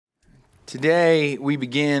Today we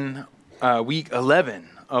begin week 11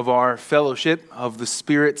 of our Fellowship of the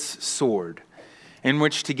Spirit's Sword, in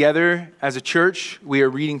which together as a church we are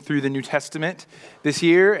reading through the New Testament this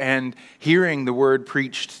year and hearing the word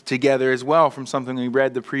preached together as well from something we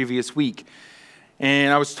read the previous week.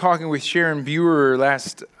 And I was talking with Sharon Buer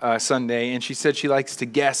last Sunday, and she said she likes to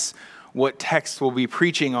guess what text we'll be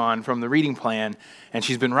preaching on from the reading plan, and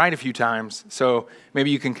she's been right a few times, so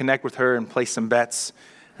maybe you can connect with her and place some bets.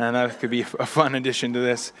 And that could be a fun addition to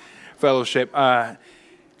this fellowship.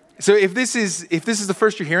 So if this is the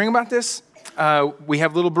first you're hearing about this, we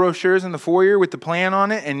have little brochures in the foyer with the plan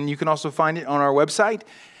on it, and you can also find it on our website.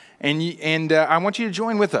 And I want you to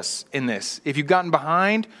join with us in this. If you've gotten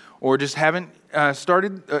behind or just haven't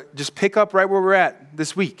started, just pick up right where we're at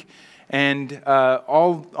this week. And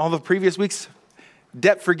all the previous weeks,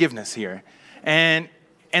 debt forgiveness here.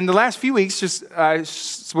 And the last few weeks, just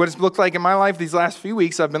what it's looked like in my life these last few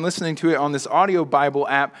weeks, I've been listening to it on this audio Bible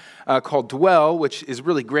app called Dwell, which is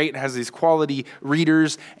really great. It has these quality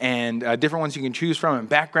readers and different ones you can choose from and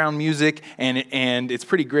background music, and it's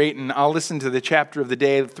pretty great. And I'll listen to the chapter of the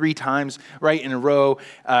day 3 times right in a row,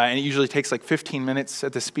 and it usually takes like 15 minutes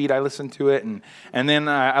at the speed I listen to it. And then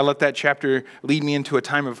I let that chapter lead me into a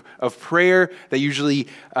time of prayer that usually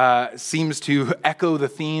seems to echo the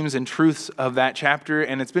themes and truths of that chapter.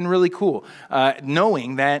 And it's been really cool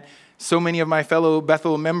knowing that so many of my fellow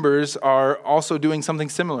Bethel members are also doing something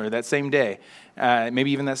similar that same day,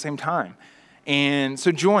 maybe even that same time. And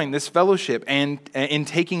so join this fellowship and in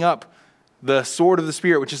taking up the sword of the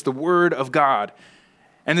Spirit, which is the Word of God.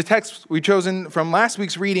 And the text we've chosen from last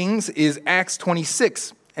week's readings is Acts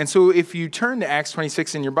 26. And so if you turn to Acts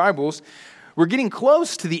 26 in your Bibles, we're getting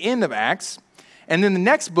close to the end of Acts. And then the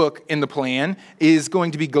next book in the plan is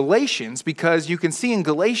going to be Galatians, because you can see in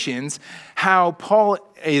Galatians how Paul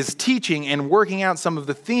is teaching and working out some of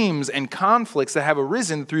the themes and conflicts that have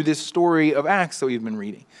arisen through this story of Acts that we've been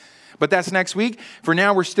reading. But that's next week. For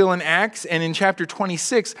now, we're still in Acts, and in chapter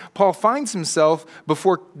 26, Paul finds himself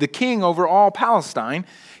before the king over all Palestine,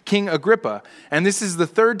 King Agrippa. And this is the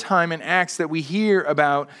third time in Acts that we hear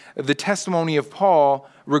about the testimony of Paul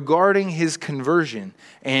regarding his conversion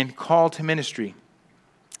and call to ministry.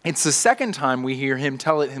 It's the second time we hear him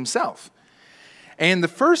tell it himself. And the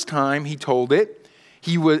first time he told it,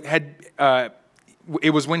 it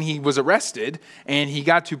was when he was arrested, and he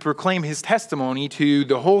got to proclaim his testimony to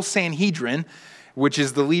the whole Sanhedrin, which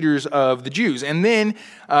is the leaders of the Jews. And then,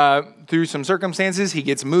 through some circumstances, he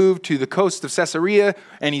gets moved to the coast of Caesarea,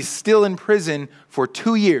 and he's still in prison for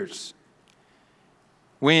 2 years.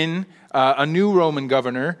 When a new Roman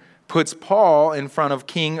governor puts Paul in front of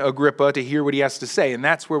King Agrippa to hear what he has to say, and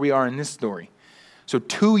that's where we are in this story. So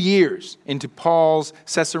 2 years into Paul's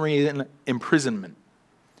Caesarean imprisonment.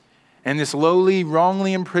 And this lowly,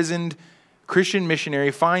 wrongly imprisoned Christian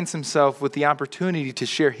missionary finds himself with the opportunity to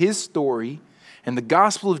share his story and the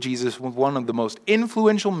gospel of Jesus with one of the most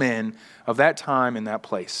influential men of that time in that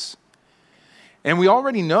place. And we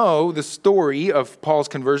already know the story of Paul's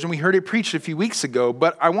conversion. We heard it preached a few weeks ago,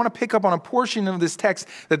 but I want to pick up on a portion of this text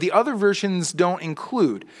that the other versions don't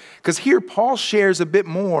include. Because here Paul shares a bit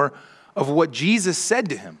more of what Jesus said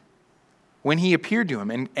to him when he appeared to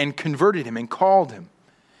him and converted him and called him.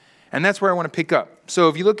 And that's where I want to pick up. So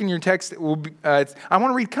if you look in your text, I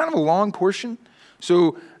want to read kind of a long portion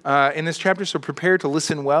so in this chapter, so prepare to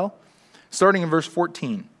listen well. Starting in verse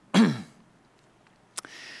 14.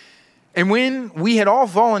 And when we had all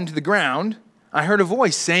fallen to the ground, I heard a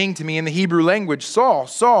voice saying to me in the Hebrew language, "Saul,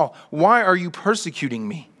 Saul, why are you persecuting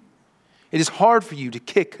me? It is hard for you to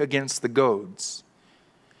kick against the goads."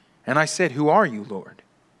 And I said, "Who are you, Lord?"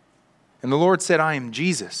 And the Lord said, "I am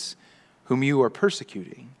Jesus, whom you are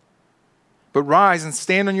persecuting. But rise and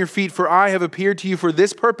stand on your feet, for I have appeared to you for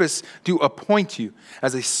this purpose, to appoint you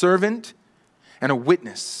as a servant and a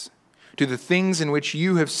witness to the things in which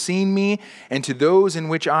you have seen me and to those in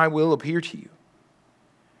which I will appear to you,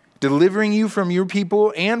 delivering you from your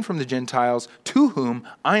people and from the Gentiles, to whom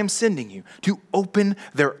I am sending you, to open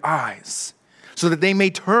their eyes, so that they may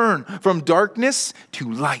turn from darkness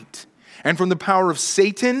to light and from the power of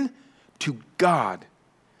Satan to God,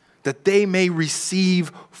 that they may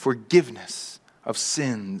receive forgiveness of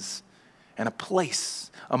sins and a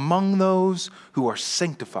place among those who are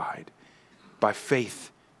sanctified by faith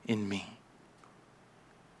in me.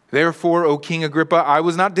 Therefore, O King Agrippa, I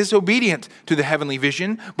was not disobedient to the heavenly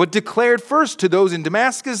vision, but declared first to those in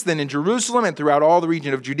Damascus, then in Jerusalem, and throughout all the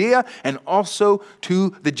region of Judea, and also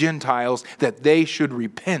to the Gentiles, that they should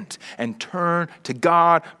repent and turn to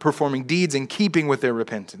God, performing deeds in keeping with their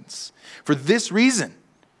repentance. For this reason,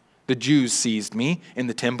 the Jews seized me in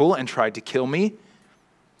the temple and tried to kill me.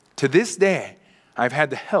 To this day, I've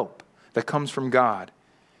had the help that comes from God.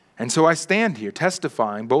 And so I stand here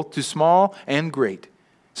testifying both to small and great,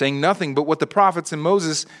 saying nothing but what the prophets and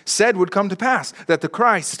Moses said would come to pass, that the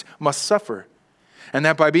Christ must suffer, and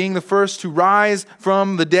that by being the first to rise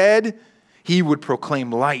from the dead, he would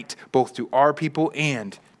proclaim light both to our people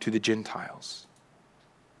and to the Gentiles.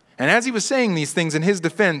 And as he was saying these things in his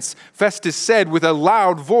defense, Festus said with a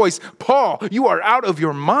loud voice, Paul, you are out of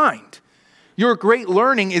your mind. Your great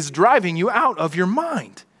learning is driving you out of your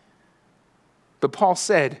mind. But Paul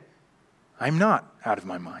said, I'm not out of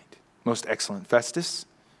my mind, most excellent Festus,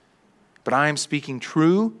 but I am speaking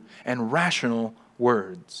true and rational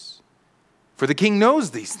words. For the king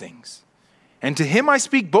knows these things. And to him I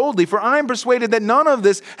speak boldly, for I am persuaded that none of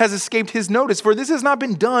this has escaped his notice, for this has not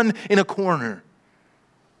been done in a corner.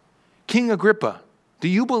 King Agrippa, do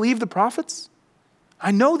you believe the prophets?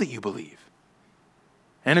 I know that you believe.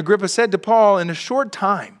 And Agrippa said to Paul, in a short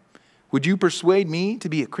time, would you persuade me to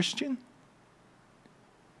be a Christian?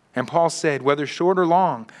 And Paul said, whether short or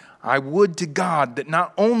long, I would to God that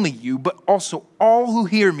not only you, but also all who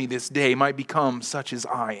hear me this day might become such as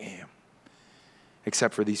I am,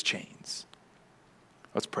 except for these chains.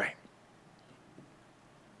 Let's pray.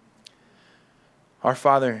 Our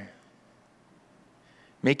Father,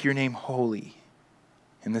 make your name holy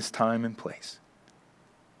in this time and place.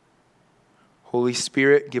 Holy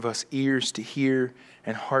Spirit, give us ears to hear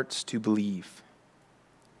and hearts to believe.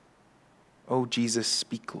 Oh, Jesus,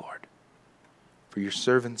 speak, Lord, for your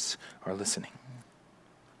servants are listening.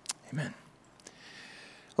 Amen.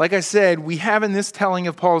 Like I said, we have in this telling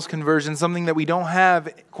of Paul's conversion something that we don't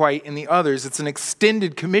have quite in the others. It's an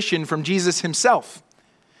extended commission from Jesus himself.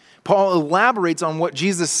 Paul elaborates on what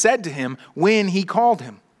Jesus said to him when he called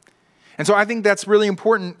him. And so I think that's a really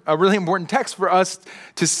important text for us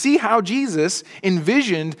to see how Jesus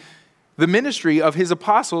envisioned the ministry of his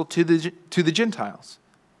apostle to the Gentiles.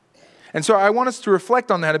 And so I want us to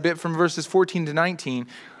reflect on that a bit from verses 14 to 19,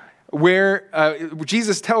 where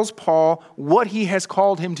Jesus tells Paul what he has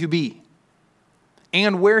called him to be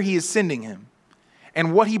and where he is sending him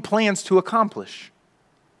and what he plans to accomplish.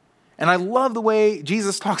 And I love the way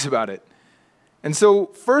Jesus talks about it. And so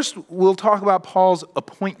first we'll talk about Paul's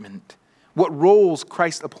appointment, what roles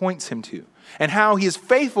Christ appoints him to, and how he is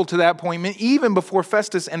faithful to that appointment even before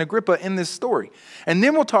Festus and Agrippa in this story. And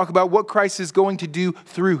then we'll talk about what Christ is going to do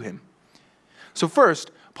through him. So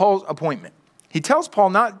first, Paul's appointment. He tells Paul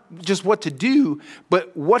not just what to do,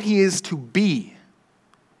 but what he is to be.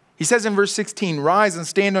 He says in verse 16, rise and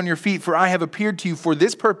stand on your feet, for I have appeared to you for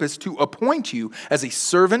this purpose, to appoint you as a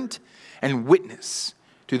servant and witness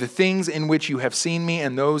to the things in which you have seen me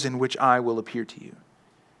and those in which I will appear to you.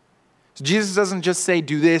 So Jesus doesn't just say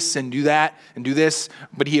do this and do that and do this,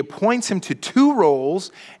 but he appoints him to two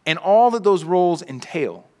roles and all that those roles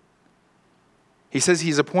entail. He says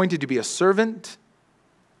he's appointed to be a servant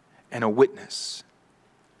and a witness.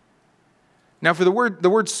 Now, for the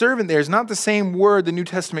word servant there is not the same word the New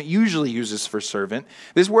Testament usually uses for servant.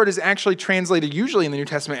 This word is actually translated usually in the New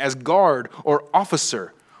Testament as guard or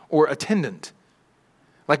officer or attendant.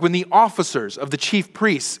 Like when the officers of the chief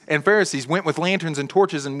priests and Pharisees went with lanterns and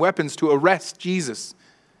torches and weapons to arrest Jesus.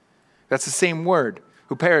 That's the same word,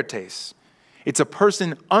 huperetes. It's a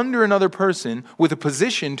person under another person with a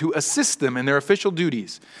position to assist them in their official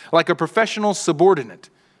duties, like a professional subordinate.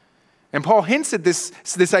 And Paul hints at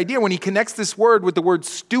this idea when he connects this word with the word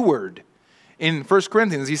steward in 1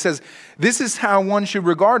 Corinthians. He says, this is how one should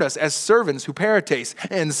regard us as servants, huperetes,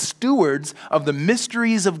 and stewards of the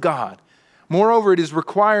mysteries of God. Moreover, it is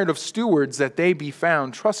required of stewards that they be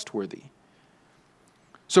found trustworthy.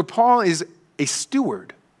 So Paul is a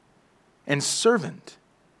steward and servant,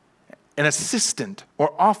 an assistant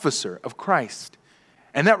or officer of Christ.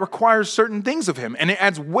 And that requires certain things of him. And it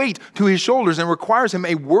adds weight to his shoulders and requires him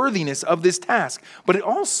a worthiness of this task. But it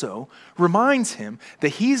also reminds him that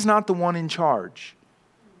he's not the one in charge.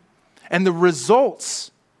 And the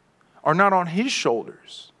results are not on his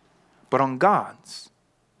shoulders, but on God's.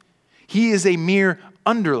 He is a mere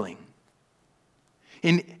underling.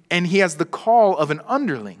 And he has the call of an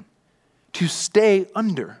underling to stay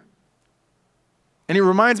under. And it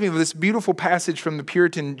reminds me of this beautiful passage from the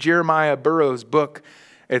Puritan Jeremiah Burroughs' book.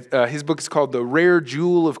 His book is called The Rare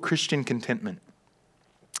Jewel of Christian Contentment.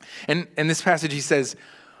 And in this passage he says,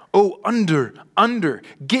 oh, under,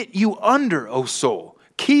 get you under, O soul.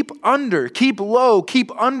 Keep under, keep low,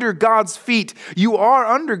 keep under God's feet. You are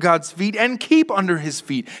under God's feet and keep under his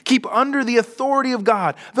feet. Keep under the authority of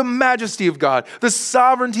God, the majesty of God, the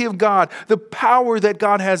sovereignty of God, the power that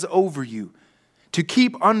God has over you. To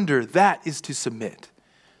keep under, that is to submit.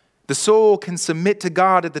 The soul can submit to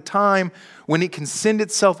God at the time when it can send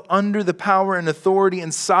itself under the power and authority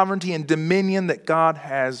and sovereignty and dominion that God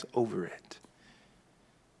has over it.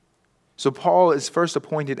 So Paul is first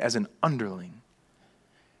appointed as an underling.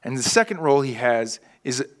 And the second role he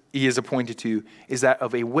is appointed to is that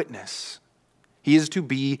of a witness. He is to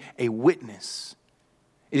be a witness.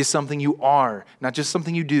 It is something you are, not just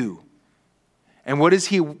something you do. And what is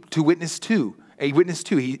he to witness to? A witness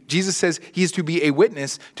to. Jesus says he is to be a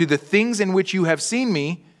witness to the things in which you have seen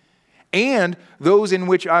me and those in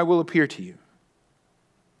which I will appear to you.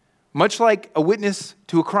 Much like a witness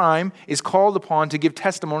to a crime is called upon to give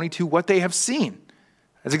testimony to what they have seen.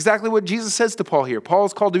 That's exactly what Jesus says to Paul here. Paul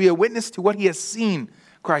is called to be a witness to what he has seen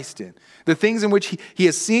Christ in. The things in which he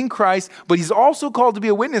has seen Christ, but he's also called to be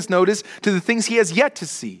a witness, notice, to the things he has yet to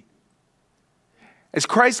see. As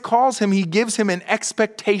Christ calls him, he gives him an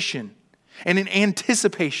expectation and an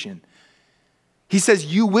anticipation. He says,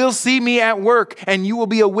 you will see me at work, and you will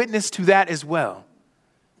be a witness to that as well.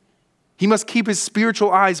 He must keep his spiritual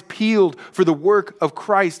eyes peeled for the work of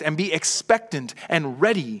Christ and be expectant and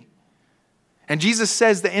ready. And Jesus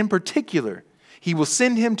says that in particular, he will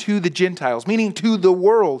send him to the Gentiles, meaning to the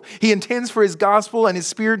world. He intends for his gospel and his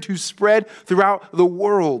spirit to spread throughout the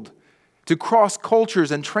world, to cross cultures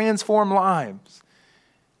and transform lives.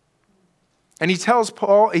 And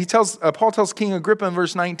Paul tells King Agrippa in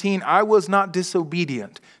verse 19, I was not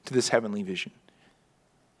disobedient to this heavenly vision.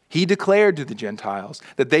 He declared to the Gentiles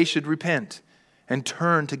that they should repent and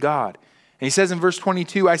turn to God. And he says in verse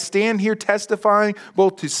 22, I stand here testifying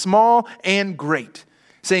both to small and great,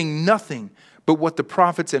 saying nothing but what the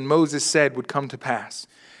prophets and Moses said would come to pass,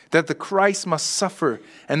 that the Christ must suffer,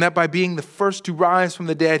 and that by being the first to rise from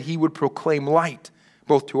the dead, he would proclaim light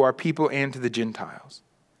both to our people and to the Gentiles.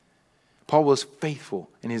 Paul was faithful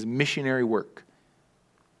in his missionary work,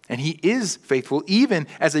 and he is faithful even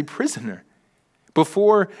as a prisoner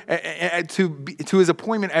before to his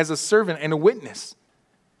appointment as a servant and a witness.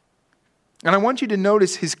 And I want you to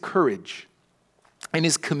notice his courage and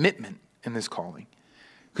his commitment in this calling.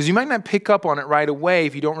 Because you might not pick up on it right away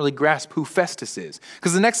if you don't really grasp who Festus is.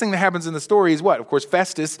 Because the next thing that happens in the story is what? Of course,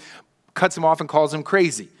 Festus cuts him off and calls him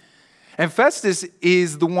crazy. And Festus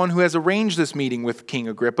is the one who has arranged this meeting with King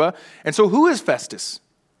Agrippa. And so who is Festus?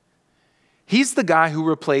 He's the guy who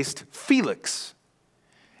replaced Felix.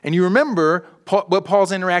 And you remember what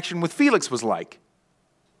Paul's interaction with Felix was like.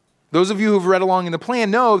 Those of you who have read along in the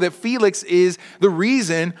plan know that Felix is the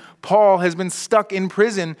reason Paul has been stuck in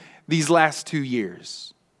prison these last 2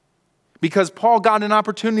 years. Because Paul got an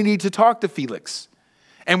opportunity to talk to Felix.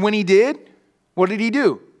 And when he did, what did he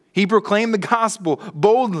do? He proclaimed the gospel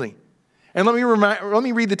boldly. And let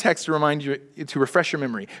me read the text to remind you, to refresh your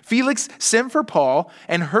memory. Felix sent for Paul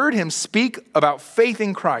and heard him speak about faith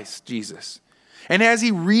in Christ Jesus. And as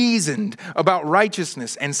he reasoned about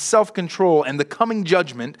righteousness and self-control and the coming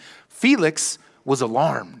judgment, Felix was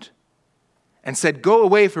alarmed and said, go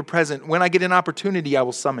away for present. When I get an opportunity, I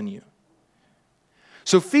will summon you.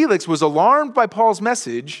 So Felix was alarmed by Paul's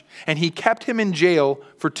message, and he kept him in jail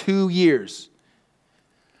for 2 years.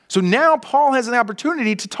 So now Paul has an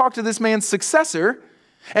opportunity to talk to this man's successor,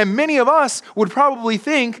 and many of us would probably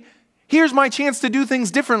think, here's my chance to do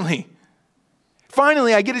things differently.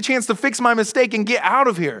 Finally, I get a chance to fix my mistake and get out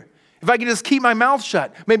of here. If I can just keep my mouth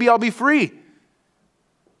shut, maybe I'll be free.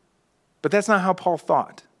 But that's not how Paul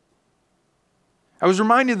thought. I was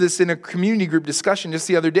reminded of this in a community group discussion just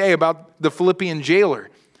the other day about the Philippian jailer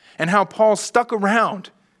and how Paul stuck around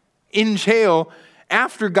in jail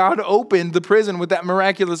after God opened the prison with that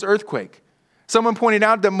miraculous earthquake. Someone pointed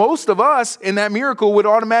out that most of us in that miracle would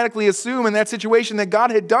automatically assume in that situation that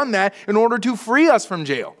God had done that in order to free us from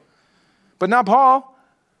jail. But not Paul.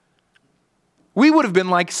 We would have been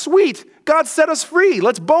like, sweet, God set us free,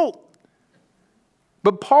 let's bolt.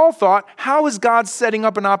 But Paul thought, how is God setting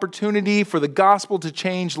up an opportunity for the gospel to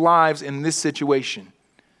change lives in this situation?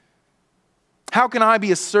 How can I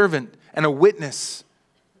be a servant and a witness?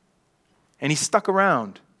 And he stuck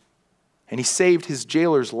around, and he saved his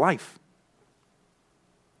jailer's life.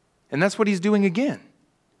 And that's what he's doing again.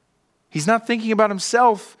 He's not thinking about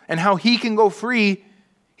himself and how he can go free.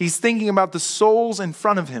 He's thinking about the souls in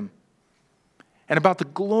front of him and about the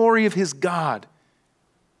glory of his God.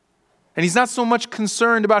 And he's not so much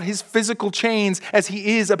concerned about his physical chains as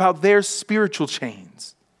he is about their spiritual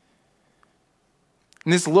chains.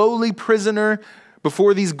 And this lowly prisoner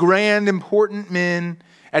before these grand, important men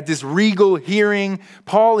at this regal hearing,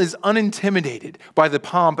 Paul is unintimidated by the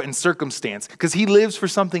pomp and circumstance because he lives for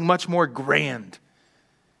something much more grand.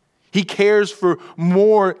 He cares for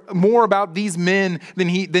more about these men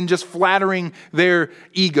than just flattering their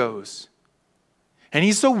egos. And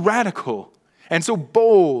he's so radical and so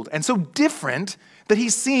bold and so different that he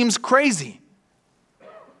seems crazy.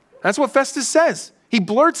 That's what Festus says. He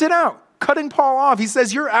blurts it out, cutting Paul off. He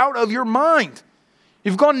says, "You're out of your mind.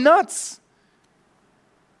 You've gone nuts."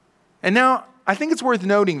 And now, I think it's worth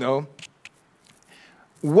noting, though,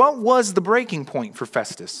 what was the breaking point for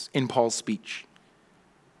Festus in Paul's speech?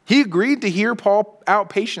 He agreed to hear Paul out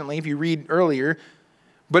patiently, if you read earlier,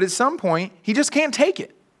 but at some point, he just can't take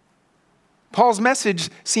it. Paul's message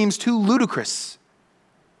seems too ludicrous.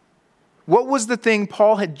 What was the thing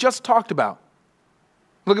Paul had just talked about?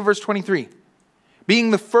 Look at verse 23.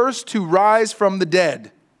 Being the first to rise from the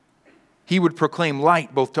dead, he would proclaim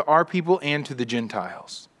light both to our people and to the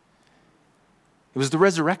Gentiles. It was the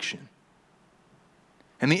resurrection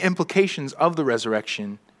and the implications of the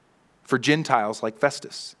resurrection for Gentiles like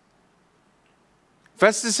Festus.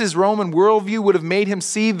 Festus's Roman worldview would have made him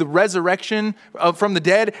see the resurrection from the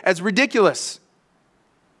dead as ridiculous,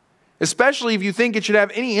 especially if you think it should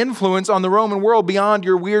have any influence on the Roman world beyond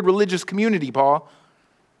your weird religious community, Paul.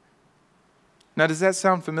 Now, does that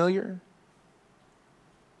sound familiar?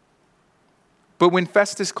 But when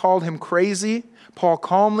Festus called him crazy, Paul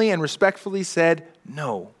calmly and respectfully said,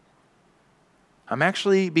 "No, I'm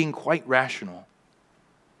actually being quite rational."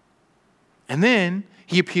 And then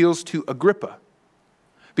he appeals to Agrippa,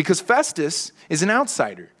 because Festus is an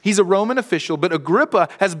outsider. He's a Roman official, but Agrippa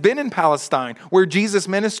has been in Palestine where Jesus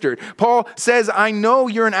ministered. Paul says, "I know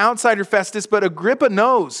you're an outsider, Festus," but Agrippa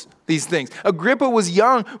knows these things. Agrippa was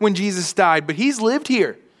young when Jesus died, but he's lived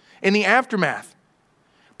here in the aftermath.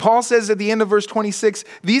 Paul says at the end of verse 26,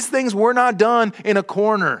 these things were not done in a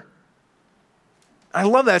corner. I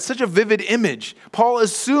love that. It's such a vivid image. Paul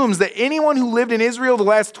assumes that anyone who lived in Israel the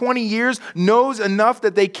last 20 years knows enough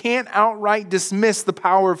that they can't outright dismiss the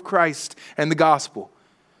power of Christ and the gospel.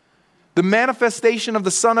 The manifestation of the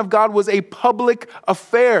Son of God was a public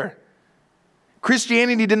affair.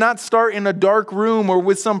 Christianity did not start in a dark room or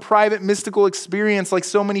with some private mystical experience like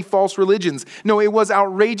so many false religions. No, it was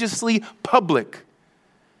outrageously public.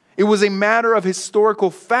 It was a matter of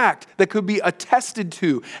historical fact that could be attested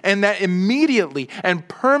to, and that immediately and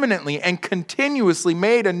permanently and continuously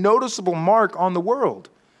made a noticeable mark on the world.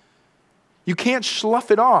 You can't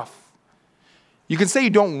slough it off. You can say you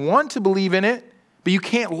don't want to believe in it, but you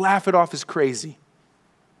can't laugh it off as crazy.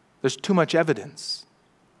 There's too much evidence.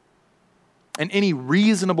 And any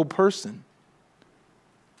reasonable person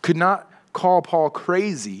could not call Paul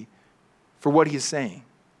crazy for what he is saying.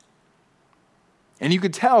 And you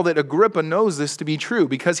could tell that Agrippa knows this to be true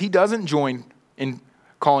because he doesn't join in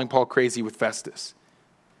calling Paul crazy with Festus.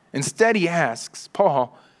 Instead, he asks,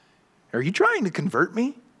 "Paul, are you trying to convert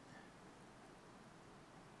me?"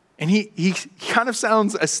 And he kind of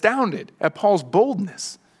sounds astounded at Paul's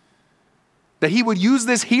boldness, that he would use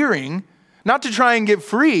this hearing not to try and get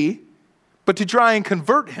free, but to try and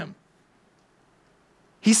convert him.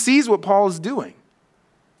 He sees what Paul is doing.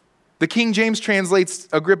 The King James translates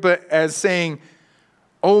Agrippa as saying,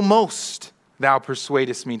 "Almost thou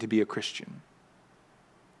persuadest me to be a Christian,"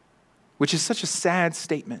 which is such a sad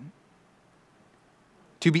statement,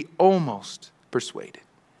 to be almost persuaded.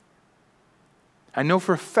 I know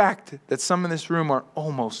for a fact that some in this room are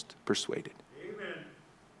almost persuaded. Amen.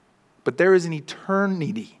 But there is an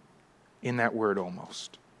eternity in that word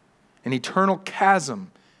almost, an eternal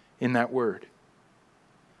chasm in that word.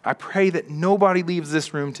 I pray that nobody leaves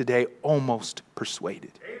this room today almost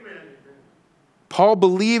persuaded. Amen. Paul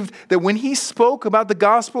believed that when he spoke about the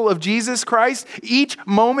gospel of Jesus Christ, each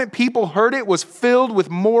moment people heard it was filled with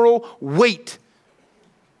moral weight.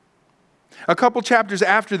 A couple chapters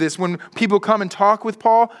after this, when people come and talk with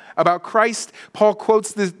Paul about Christ, Paul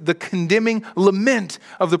quotes the condemning lament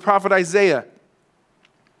of the prophet Isaiah,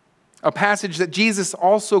 a passage that Jesus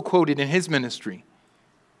also quoted in his ministry,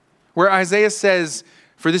 where Isaiah says,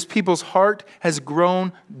 "For this people's heart has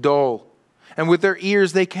grown dull, and with their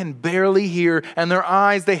ears they can barely hear, and their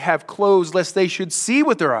eyes they have closed, lest they should see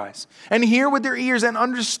with their eyes, and hear with their ears, and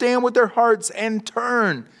understand with their hearts, and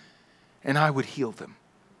turn, and I would heal them."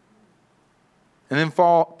 And then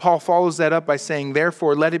Paul follows that up by saying,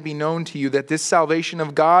 "Therefore let it be known to you that this salvation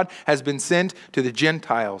of God has been sent to the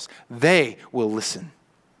Gentiles. They will listen."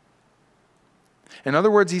 In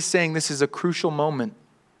other words, he's saying this is a crucial moment.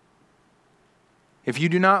 If you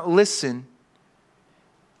do not listen,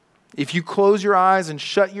 if you close your eyes and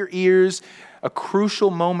shut your ears, a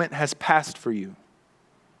crucial moment has passed for you.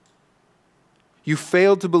 You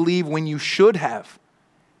failed to believe when you should have,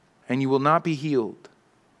 and you will not be healed.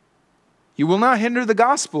 You will not hinder the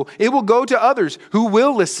gospel. It will go to others who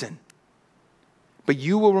will listen, but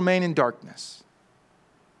you will remain in darkness.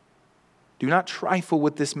 Do not trifle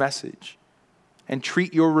with this message and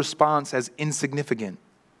treat your response as insignificant?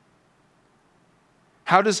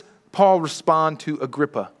 How does Paul respond to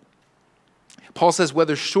Agrippa? Paul says,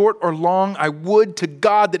 whether short or long, I would to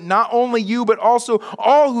God that not only you, but also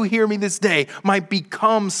all who hear me this day might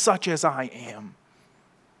become such as I am.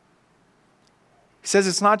 He says,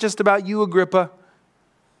 it's not just about you, Agrippa,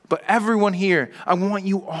 but everyone here. I want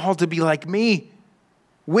you all to be like me,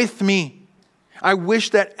 with me. I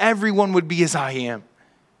wish that everyone would be as I am.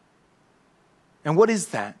 And what is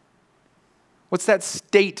that? What's that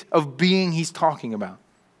state of being he's talking about?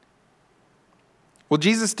 Well,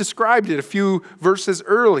 Jesus described it a few verses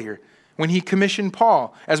earlier when he commissioned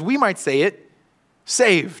Paul, as we might say it,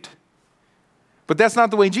 saved. But that's not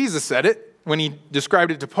the way Jesus said it when he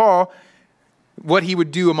described it to Paul, what he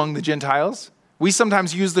would do among the Gentiles. We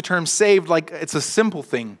sometimes use the term saved like it's a simple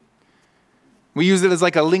thing. We use it as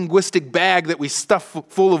like a linguistic bag that we stuff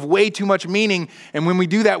full of way too much meaning, and when we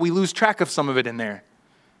do that, we lose track of some of it in there.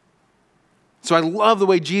 So I love the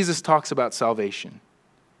way Jesus talks about salvation.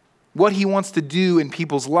 What he wants to do in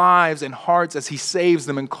people's lives and hearts as he saves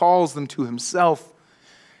them and calls them to himself.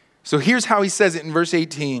 So here's how he says it in verse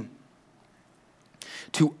 18.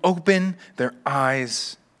 To open their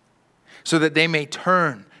eyes so that they may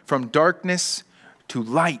turn from darkness to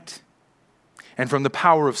light and from the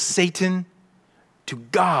power of Satan to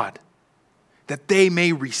God, that they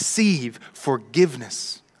may receive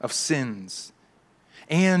forgiveness of sins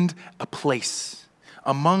and a place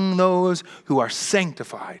among those who are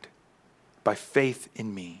sanctified by faith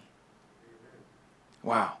in me.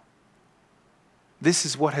 Wow. This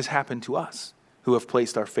is what has happened to us who have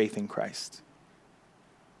placed our faith in Christ.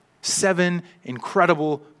 7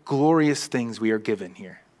 incredible, glorious things we are given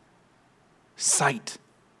here. Sight,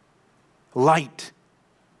 light,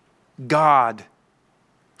 God,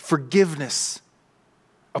 forgiveness,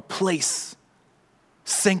 a place,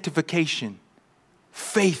 sanctification,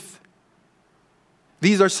 faith.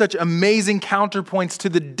 These are such amazing counterpoints to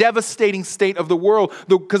the devastating state of the world,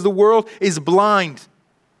 because the world is blind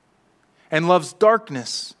and loves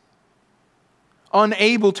darkness,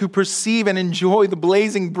 unable to perceive and enjoy the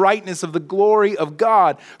blazing brightness of the glory of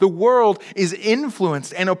God. The world is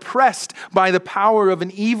influenced and oppressed by the power of an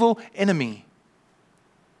evil enemy,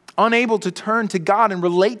 unable to turn to God and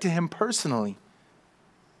relate to him personally.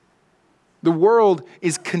 The world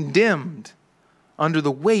is condemned under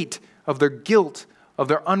the weight of their guilt, of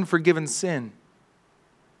their unforgiven sin.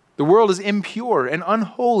 The world is impure and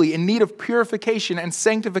unholy, in need of purification and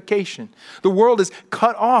sanctification. The world is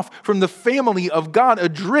cut off from the family of God,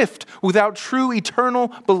 adrift without true eternal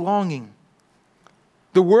belonging.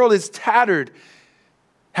 The world is tattered,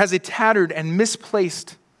 has a tattered and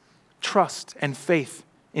misplaced trust and faith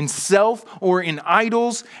in self or in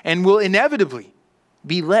idols, and will inevitably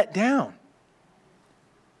be let down.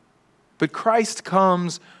 But Christ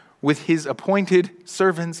comes with his appointed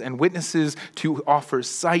servants and witnesses to offer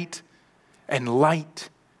sight and light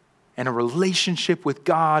and a relationship with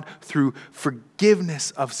God through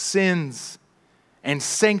forgiveness of sins and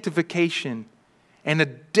sanctification and a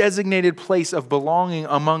designated place of belonging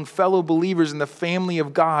among fellow believers in the family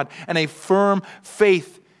of God and a firm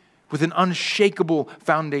faith with an unshakable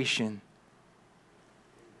foundation.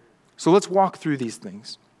 So let's walk through these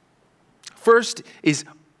things. First is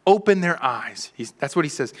open their eyes. That's what he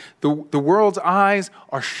says. The world's eyes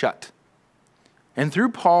are shut. And through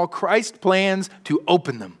Paul, Christ plans to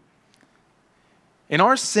open them. In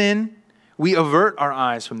our sin, we avert our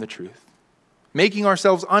eyes from the truth, making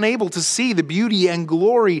ourselves unable to see the beauty and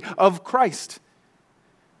glory of Christ.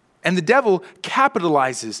 And the devil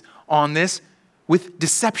capitalizes on this with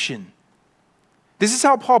deception. This is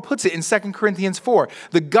how Paul puts it in 2 Corinthians 4.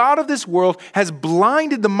 The God of this world has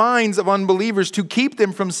blinded the minds of unbelievers to keep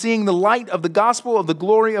them from seeing the light of the gospel of the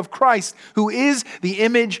glory of Christ, who is the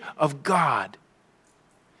image of God.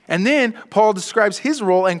 And then Paul describes his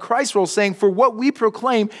role and Christ's role, saying, for what we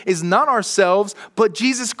proclaim is not ourselves, but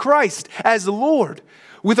Jesus Christ as the Lord,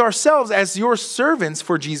 with ourselves as your servants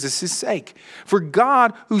for Jesus' sake. For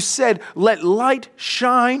God, who said, let light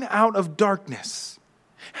shine out of darkness,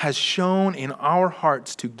 has shone in our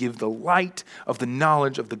hearts to give the light of the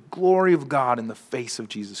knowledge of the glory of God in the face of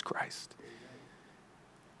Jesus Christ.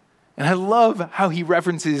 And I love how he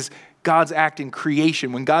references God's act in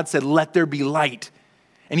creation when God said, let there be light.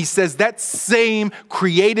 And he says that same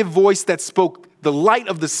creative voice that spoke the light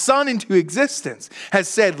of the sun into existence has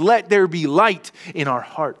said, let there be light in our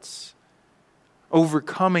hearts,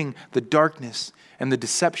 overcoming the darkness and the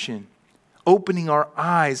deception, opening our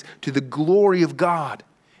eyes to the glory of God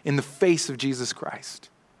in the face of Jesus Christ.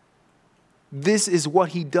 This is what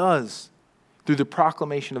he does through the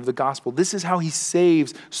proclamation of the gospel. This is how he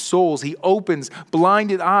saves souls. He opens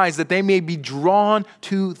blinded eyes that they may be drawn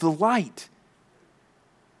to the light.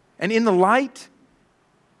 And in the light,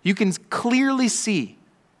 you can clearly see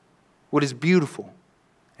what is beautiful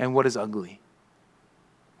and what is ugly,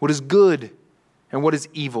 what is good and what is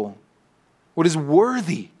evil, what is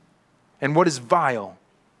worthy and what is vile.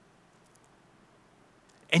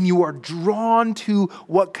 And you are drawn to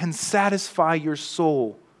what can satisfy your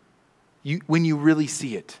soul when you really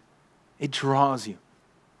see it. It draws you.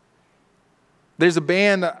 There's a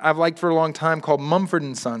band I've liked for a long time called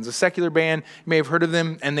Mumford & Sons, a secular band. You may have heard of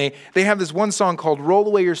them. And they have this one song called Roll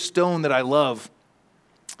Away Your Stone that I love,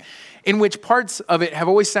 in which parts of it have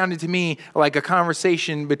always sounded to me like a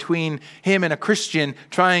conversation between him and a Christian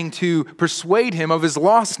trying to persuade him of his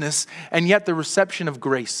lostness and yet the reception of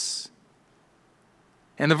grace.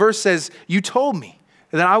 And the verse says, "You told me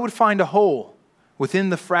that I would find a hole within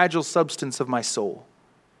the fragile substance of my soul.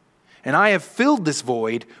 And I have filled this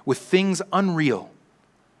void with things unreal.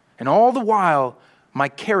 And all the while, my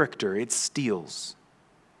character it steals."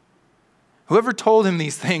 Whoever told him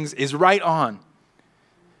these things is right on.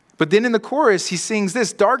 But then in the chorus, he sings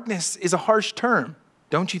this: "Darkness is a harsh term,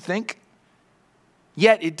 don't you think?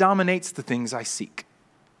 Yet it dominates the things I seek."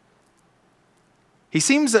 He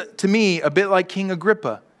seems to me a bit like King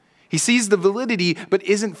Agrippa. He sees the validity, but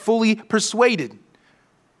isn't fully persuaded.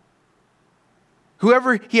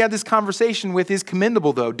 Whoever he had this conversation with is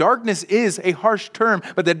commendable, though. Darkness is a harsh term,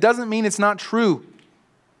 but that doesn't mean it's not true.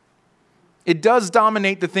 It does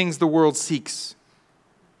dominate the things the world seeks.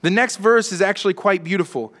 The next verse is actually quite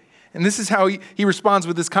beautiful. And this is how he responds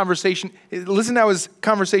with this conversation. Listen how his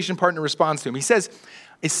conversation partner responds to him. He says,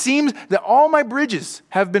 "It seems that all my bridges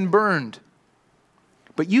have been burned.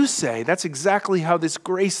 But you say that's exactly how this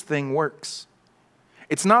grace thing works.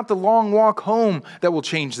 It's not the long walk home that will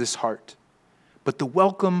change this heart, but the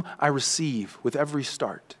welcome I receive with every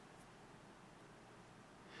start."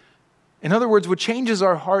 In other words, what changes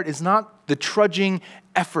our heart is not the trudging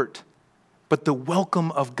effort, but the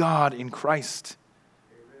welcome of God in Christ.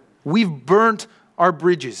 Amen. We've burnt our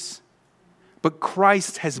bridges, but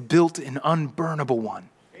Christ has built an unburnable one.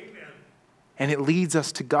 Amen. And it leads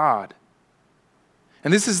us to God.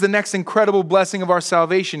 And this is the next incredible blessing of our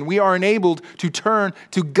salvation. We are enabled to turn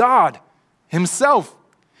to God himself.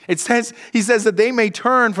 He says that they may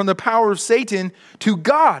turn from the power of Satan to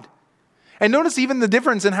God. And notice even the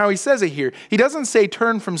difference in how he says it here. He doesn't say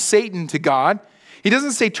turn from Satan to God. He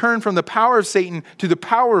doesn't say turn from the power of Satan to the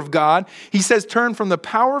power of God. He says turn from the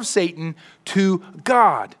power of Satan to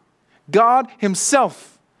God. God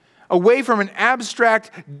himself. Away from an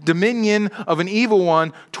abstract dominion of an evil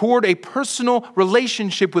one toward a personal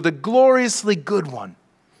relationship with a gloriously good one.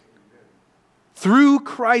 Through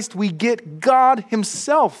Christ, we get God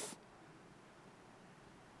himself.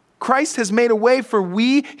 Christ has made a way for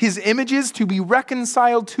we, his images, to be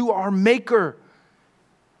reconciled to our Maker.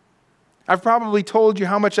 I've probably told you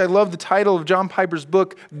how much I love the title of John Piper's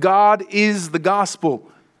book, God is the Gospel.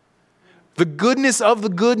 The goodness of the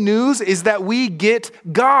good news is that we get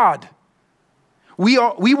God. We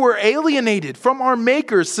were alienated from our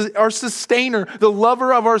Maker, our Sustainer, the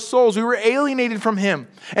lover of our souls. We were alienated from him.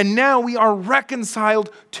 And now we are reconciled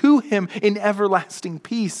to him in everlasting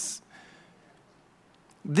peace.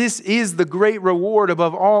 This is the great reward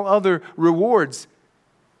above all other rewards.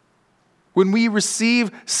 When we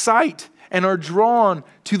receive sight and are drawn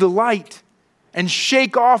to the light and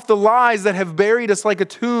shake off the lies that have buried us like a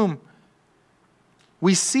tomb,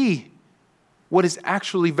 we see what is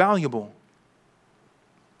actually valuable.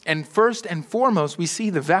 And first and foremost, we see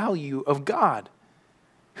the value of God,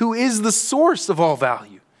 who is the source of all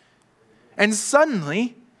value. And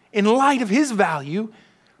suddenly, in light of his value,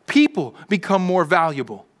 people become more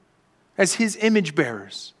valuable as his image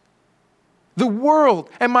bearers. The world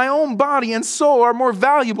and my own body and soul are more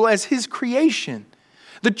valuable as his creation.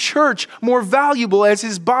 The church more valuable as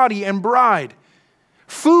his body and bride.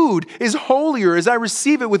 Food is holier as I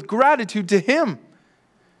receive it with gratitude to him.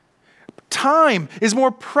 Time is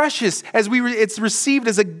more precious as it's received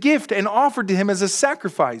as a gift and offered to him as a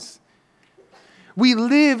sacrifice. We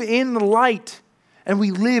live in the light and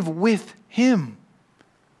we live with him.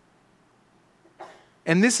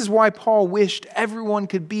 And this is why Paul wished everyone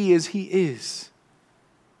could be as he is.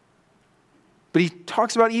 But he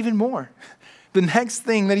talks about even more. The next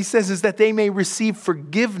thing that he says is that they may receive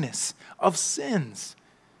forgiveness of sins.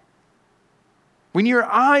 When your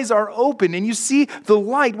eyes are open and you see the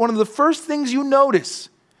light, one of the first things you notice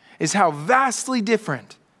is how vastly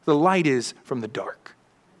different the light is from the dark.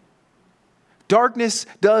 Darkness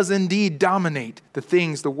does indeed dominate the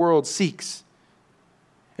things the world seeks.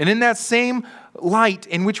 And in that same light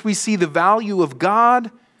in which we see the value of God,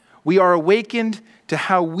 we are awakened to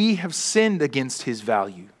how we have sinned against his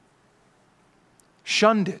value,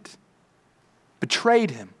 shunned it, betrayed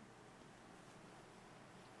him.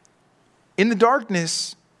 In the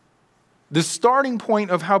darkness, the starting point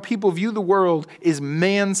of how people view the world is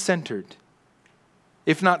man-centered,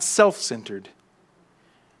 if not self-centered.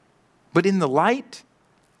 But in the light,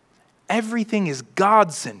 everything is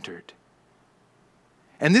God-centered.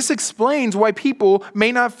 And this explains why people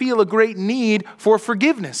may not feel a great need for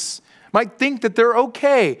forgiveness, might think that they're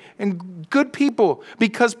okay and good people,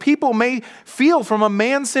 because people may feel from a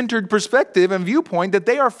man-centered perspective and viewpoint that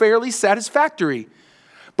they are fairly satisfactory.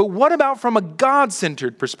 But what about from a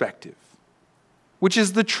God-centered perspective, which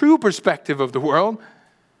is the true perspective of the world?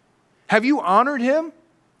 Have you honored him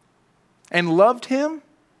and loved him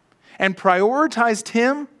and prioritized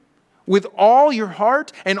him with all your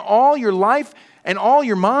heart and all your life and all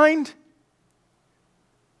your mind?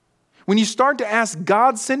 When you start to ask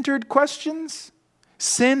God-centered questions,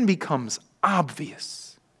 sin becomes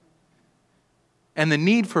obvious. And the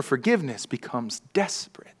need for forgiveness becomes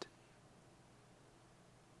desperate.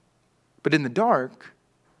 But in the dark,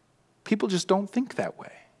 people just don't think that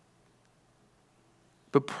way.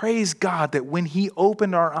 But praise God that when he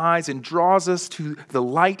opened our eyes and draws us to the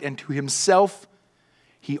light and to himself,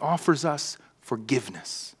 he offers us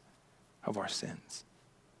forgiveness of our sins.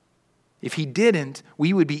 If he didn't,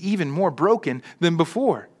 we would be even more broken than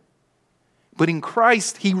before. But in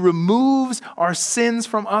Christ, he removes our sins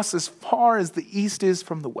from us as far as the east is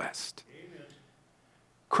from the west. Amen.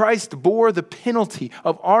 Christ bore the penalty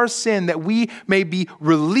of our sin that we may be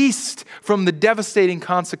released from the devastating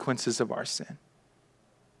consequences of our sin.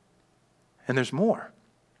 And there's more.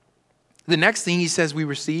 The next thing he says we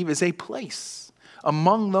receive is a place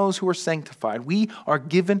among those who are sanctified. We are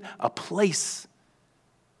given a place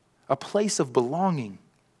of belonging,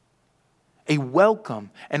 a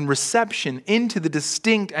welcome and reception into the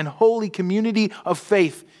distinct and holy community of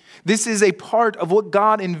faith. This is a part of what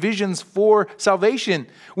God envisions for salvation.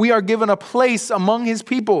 We are given a place among his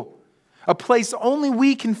people, a place only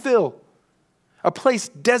we can fill, a place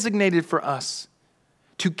designated for us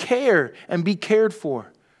to care and be cared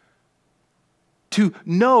for, to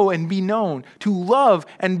know and be known, to love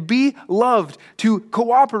and be loved, to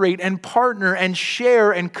cooperate and partner and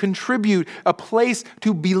share and contribute, a place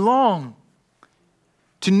to belong,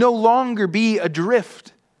 to no longer be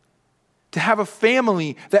adrift, to have a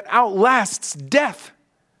family that outlasts death,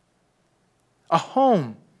 a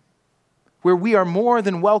home where we are more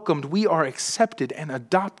than welcomed, we are accepted and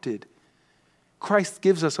adopted. Christ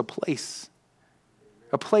gives us a place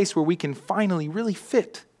where we can finally really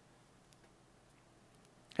fit.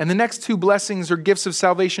 And the next two blessings or gifts of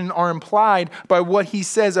salvation are implied by what he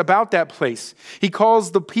says about that place. He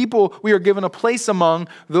calls the people we are given a place among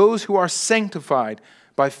those who are sanctified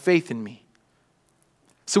by faith in me.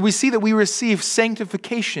 So we see that we receive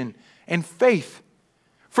sanctification and faith.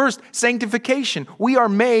 First, sanctification. We are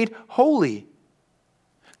made holy.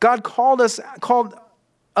 God called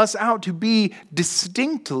us out to be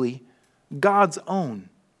distinctly God's own,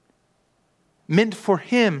 meant for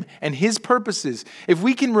him and his purposes. If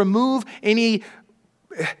we could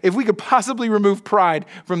possibly remove pride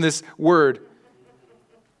from this word,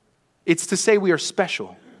 it's to say we are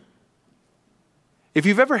special. If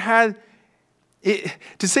you've ever had it,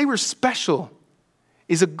 to say we're special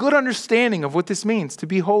is a good understanding of what this means to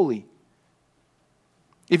be holy.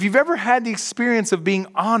 If you've ever had the experience of being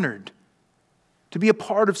honored to be a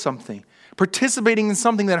part of something, participating in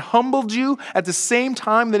something that humbled you at the same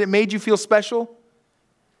time that it made you feel special,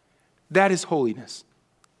 that is holiness.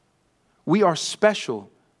 We are special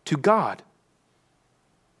to God.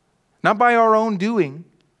 Not by our own doing,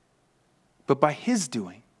 but by his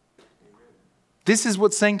doing. This is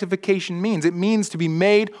what sanctification means. It means to be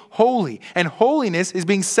made holy. And holiness is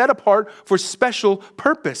being set apart for special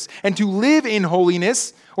purpose. And to live in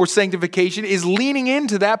holiness or sanctification is leaning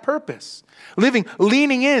into that purpose.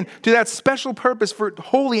 Leaning in to that special purpose for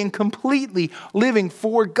holy and completely living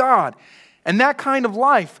for God. And that kind of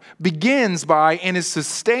life begins by and is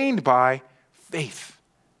sustained by faith.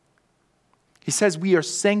 He says we are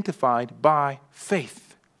sanctified by faith.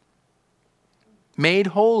 Made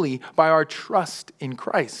holy by our trust in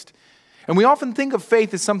Christ. And we often think of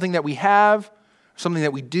faith as something that we have, something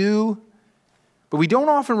that we do, but we don't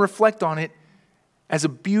often reflect on it as a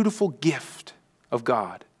beautiful gift of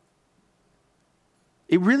God.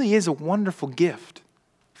 It really is a wonderful gift,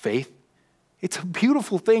 faith. It's a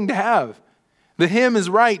beautiful thing to have. The hymn is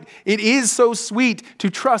right. It is so sweet to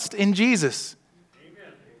trust in Jesus.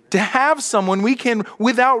 Amen. To have someone we can,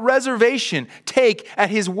 without reservation, take at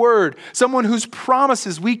his word. Someone whose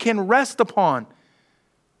promises we can rest upon.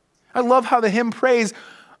 I love how the hymn prays,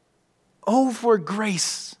 "Oh, for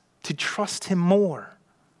grace to trust him more."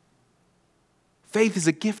 Faith is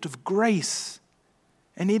a gift of grace,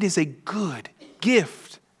 and it is a good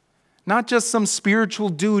gift. Not just some spiritual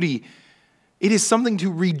duty. It is something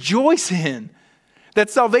to rejoice in. That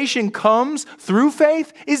salvation comes through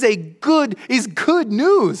faith is good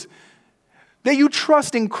news. That you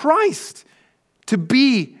trust in Christ to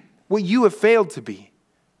be what you have failed to be.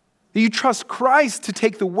 That you trust Christ to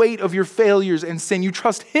take the weight of your failures and sin. You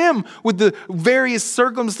trust him with the various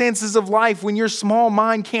circumstances of life when your small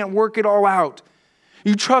mind can't work it all out.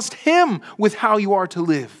 You trust him with how you are to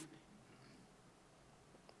live.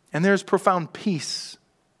 And there's profound peace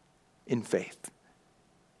in faith.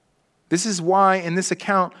 This is why in this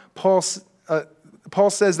account, Paul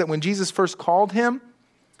says that when Jesus first called him,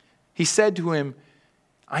 he said to him,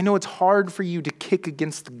 "I know it's hard for you to kick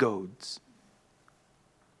against the goads."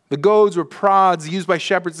 The goads were prods used by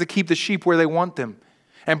shepherds to keep the sheep where they want them.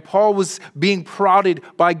 And Paul was being prodded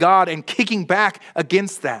by God and kicking back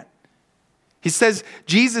against that. He says,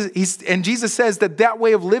 Jesus says that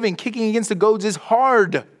way of living, kicking against the goads, is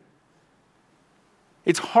hard.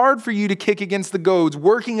 It's hard for you to kick against the goads.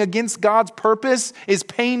 Working against God's purpose is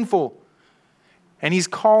painful. And he's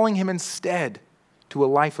calling him instead to a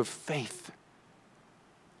life of faith,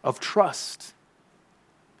 of trust,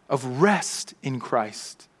 of rest in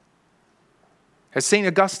Christ. As St.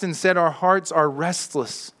 Augustine said, our hearts are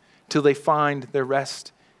restless till they find their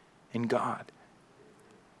rest in God.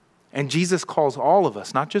 And Jesus calls all of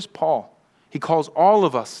us, not just Paul. He calls all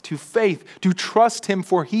of us to faith, to trust him,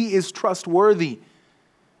 for he is trustworthy.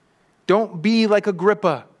 Don't be like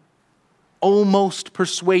Agrippa, almost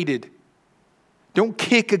persuaded. Don't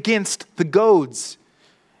kick against the goads.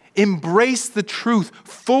 Embrace the truth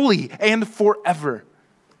fully and forever.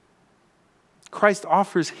 Christ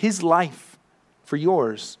offers his life for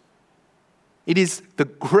yours. It is the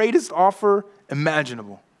greatest offer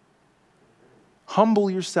imaginable. Humble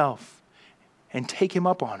yourself and take him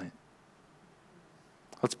up on it.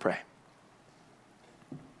 Let's pray.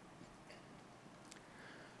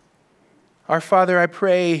 Our Father, I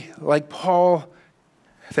pray, like Paul,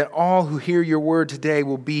 that all who hear your word today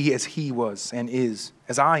will be as he was and is,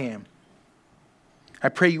 as I am. I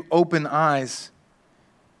pray you open eyes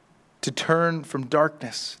to turn from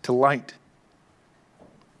darkness to light,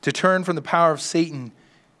 to turn from the power of Satan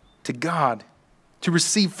to God, to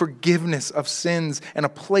receive forgiveness of sins and a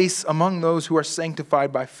place among those who are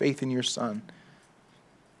sanctified by faith in your Son.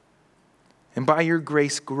 And by your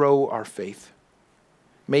grace, grow our faith.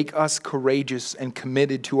 Make us courageous and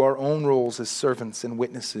committed to our own roles as servants and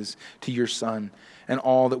witnesses to your Son and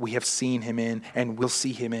all that we have seen him in and will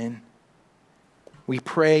see him in. We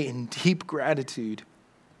pray in deep gratitude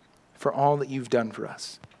for all that you've done for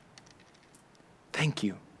us. Thank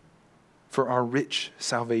you for our rich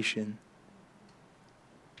salvation.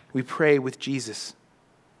 We pray with Jesus.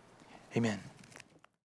 Amen.